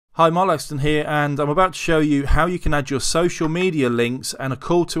Hi, Mark Laxton here, and I'm about to show you how you can add your social media links and a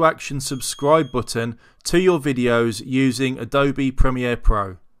call to action subscribe button to your videos using Adobe Premiere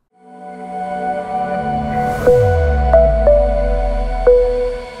Pro.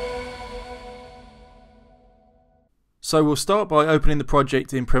 So we'll start by opening the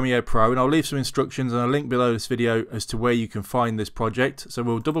project in Premiere Pro, and I'll leave some instructions and a link below this video as to where you can find this project. So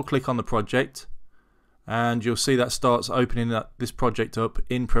we'll double click on the project, and you'll see that starts opening this project up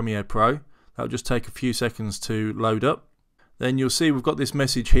in Premiere Pro. That'll just take a few seconds to load up. Then you'll see we've got this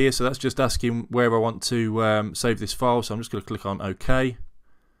message here, so that's just asking where I want to save this file. So I'm just going to click on OK,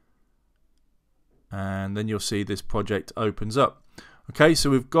 and then you'll see this project opens up. Okay,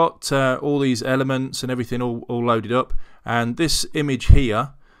 so we've got all these elements and everything all loaded up, and this image here,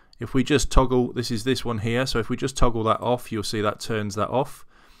 if we just toggle, this is this one here, so if we just toggle that off, you'll see that turns that off,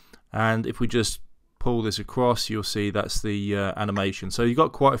 and if we just pull this across, you'll see that's the animation. So you've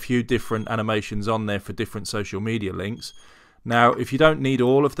got quite a few different animations on there for different social media links. Now if you don't need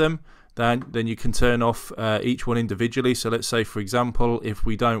all of them, then you can turn off each one individually. So let's say, for example, if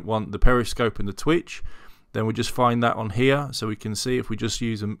we don't want the Periscope and the Twitch, then we just find that on here. So we can see, if we just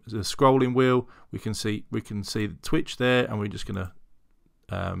use the scrolling wheel, we can see the Twitch there, and we're just going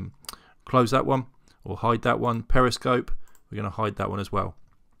to close that one or hide that one. Periscope, we're going to hide that one as well.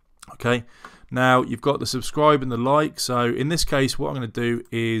 Okay, now you've got the subscribe and the like. So in this case, what I'm going to do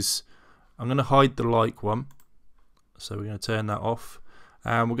is I'm going to hide the like one. So we're going to turn that off,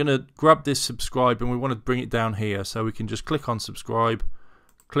 and we're going to grab this subscribe, and we want to bring it down here. So we can just click on subscribe,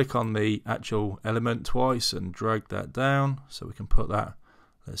 click on the actual element twice, and drag that down. So we can put that,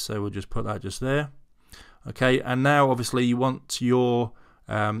 let's say we'll just put that just there. Okay, and now obviously you want your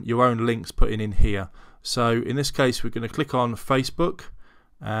own links put in here. So in this case, we're going to click on Facebook,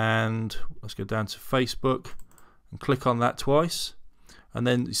 and let's go down to Facebook and click on that twice, and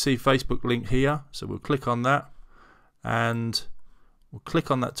then you see Facebook link here, so we'll click on that and we'll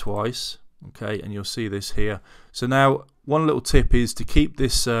click on that twice. Okay, and you'll see this here. So now one little tip is to keep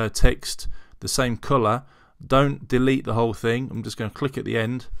this text the same color. Don't delete the whole thing. I'm just going to click at the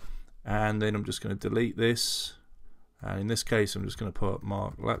end, and then I'm just going to delete this, and in this case I'm just going to put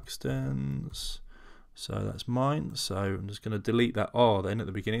Mark Laxton's. So that's mine. So I'm just going to delete that R then at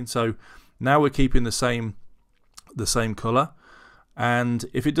the beginning. So now we're keeping the same color, and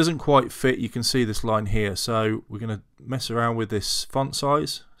if it doesn't quite fit, you can see this line here. So we're going to mess around with this font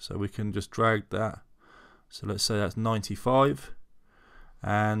size, so we can just drag that. So let's say that's 95,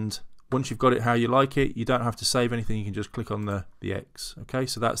 and once you've got it how you like it, you don't have to save anything. You can just click on the X. Okay,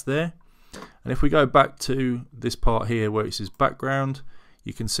 so that's there. And if we go back to this part here where it says background,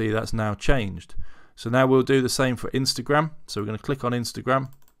 you can see that's now changed. So now we'll do the same for Instagram. So we're going to click on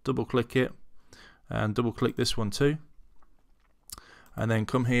Instagram, double click it, and double click this one too, and then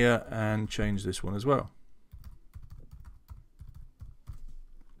come here and change this one as well.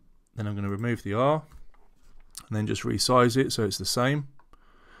 Then I'm going to remove the R, and then just resize it so it's the same.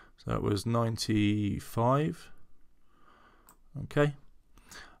 So that was 95. Okay,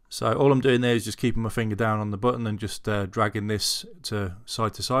 so all I'm doing there is just keeping my finger down on the button and just dragging this to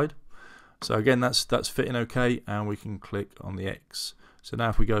side. So again, that's fitting okay, and we can click on the X. So now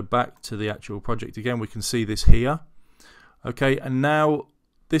if we go back to the actual project again, we can see this here. Okay, and now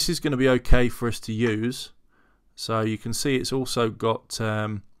this is going to be okay for us to use. So you can see it's also got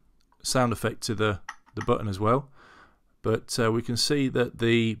sound effect to the button as well. But we can see that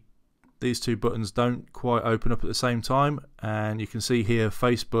these two buttons don't quite open up at the same time, and you can see here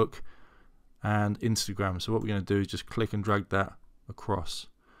Facebook and Instagram. So what we're going to do is just click and drag that across.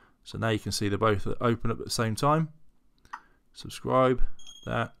 So now you can see they both open up at the same time. Subscribe,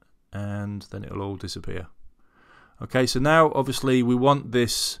 that, and then it'll all disappear. Okay, so now obviously we want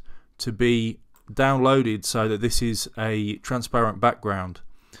this to be downloaded so that this is a transparent background.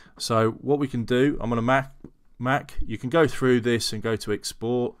 So what we can do, I'm on a Mac, you can go through this and go to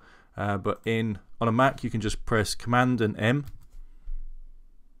export, but on a Mac you can just press Command and M,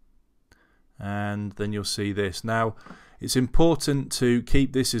 and then you'll see this. Now it's important to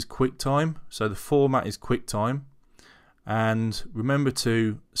keep this as QuickTime, so the format is QuickTime, and remember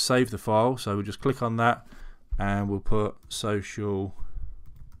to save the file. So we'll just click on that, and we'll put social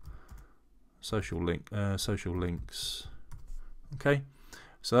links. Okay,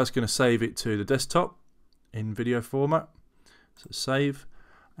 so that's going to save it to the desktop in video format. So save,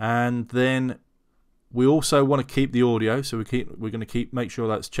 and then we also want to keep the audio, so we're going to make sure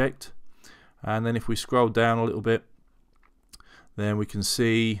that's checked. And then if we scroll down a little bit, then we can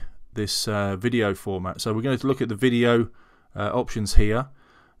see this video format. So we're going to look at the video options here.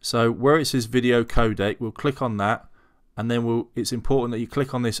 So where it says video codec, we'll click on that, and then it's important that you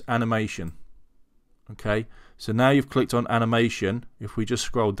click on this animation. Okay, so now you've clicked on animation. If we just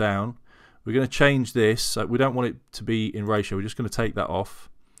scroll down, we're going to change this. So we don't want it to be in ratio. We're just going to take that off,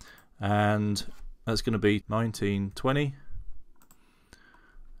 and that's going to be 1920.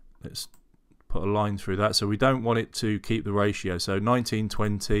 Let's put a line through that. So we don't want it to keep the ratio. So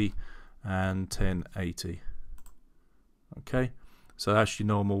 1920 and 1080. Okay, so that's your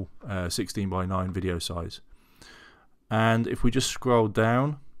normal 16:9 video size. And if we just scroll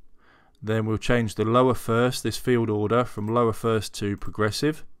down, then we'll change the lower first, this field order, from lower first to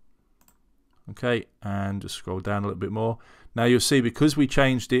progressive. Okay, and just scroll down a little bit more. Now you'll see, because we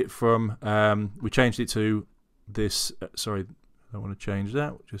changed it from to this. Sorry, I don't want to change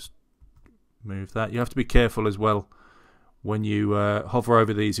that. Just move that. You have to be careful as well when you hover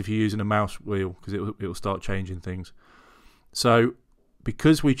over these if you're using a mouse wheel, because it will start changing things. So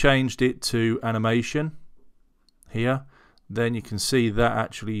because we changed it to animation here, then you can see that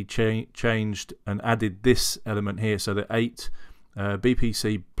actually changed and added this element here, so the 8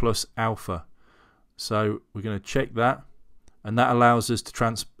 BPC plus alpha. So we're going to check that, and that allows us to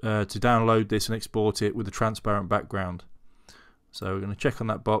download this and export it with a transparent background. So we're going to check on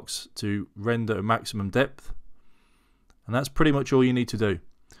that box to render at maximum depth, and that's pretty much all you need to do.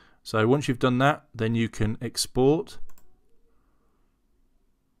 So once you've done that, then you can export,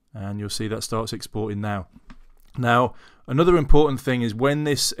 and you'll see that starts exporting now. Now, another important thing is when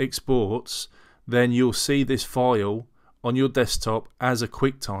this exports, then you'll see this file on your desktop as a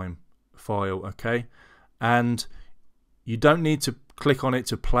QuickTime file, okay? And you don't need to click on it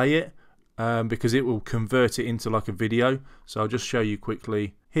to play it, because it will convert it into like a video. So I'll just show you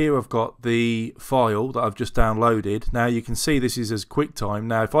quickly. Here I've got the file that I've just downloaded. Now you can see this is as QuickTime.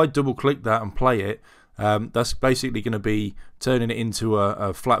 Now if I double click that and play it, that's basically going to be turning it into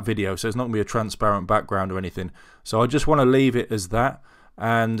a flat video, so it's not going to be a transparent background or anything. So I just want to leave it as that,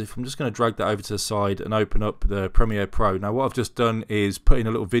 and if I'm just going to drag that over to the side and open up the Premiere Pro. Now what I've just done is put in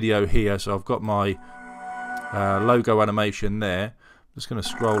a little video here, so I've got my logo animation there. I'm just going to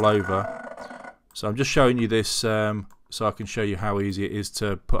scroll over. So I'm just showing you this so I can show you how easy it is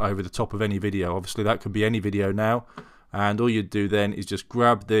to put over the top of any video. Obviously that could be any video now, and all you'd do then is just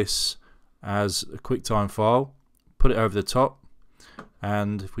grab this as a QuickTime file, put it over the top,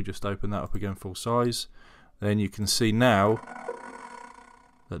 and if we just open that up again full size, then you can see now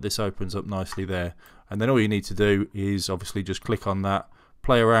that this opens up nicely there. And then all you need to do is obviously just click on that,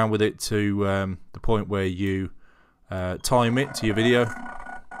 play around with it to the point where you time it to your video.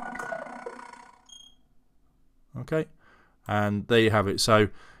 Okay, and there you have it. So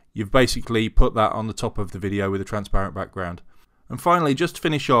you've basically put that on the top of the video with a transparent background. And finally, just to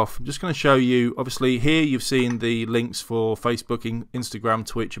finish off, I'm just going to show you, obviously here you've seen the links for Facebook, Instagram,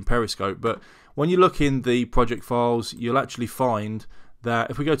 Twitch and Periscope, but when you look in the project files, you'll actually find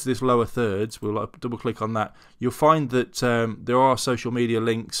that if we go to this lower thirds, we'll double click on that, you'll find that there are social media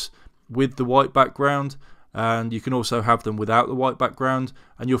links with the white background, and you can also have them without the white background,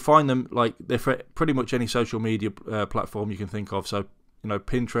 and you'll find them like they're for pretty much any social media platform you can think of. So, you know,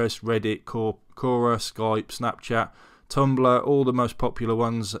 Pinterest, Reddit, Quora, Skype, Snapchat, Tumblr, all the most popular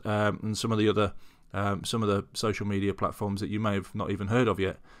ones, and some of the other social media platforms that you may have not even heard of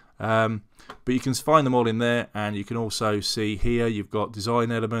yet. But you can find them all in there, and you can also see here you've got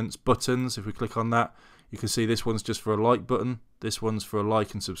design elements, buttons. If we click on that, you can see this one's just for a like button, this one's for a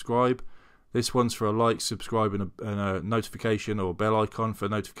like and subscribe, this one's for a like, subscribe and a notification or bell icon for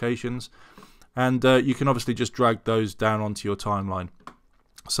notifications, and you can obviously just drag those down onto your timeline.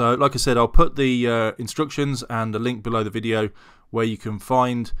 So like I said, I'll put the instructions and a link below the video where you can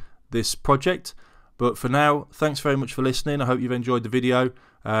find this project. But for now, thanks very much for listening. I hope you've enjoyed the video.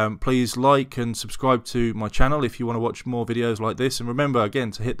 Please like and subscribe to my channel if you want to watch more videos like this. And remember, again,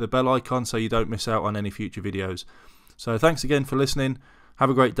 to hit the bell icon so you don't miss out on any future videos. So thanks again for listening.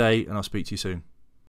 Have a great day, and I'll speak to you soon.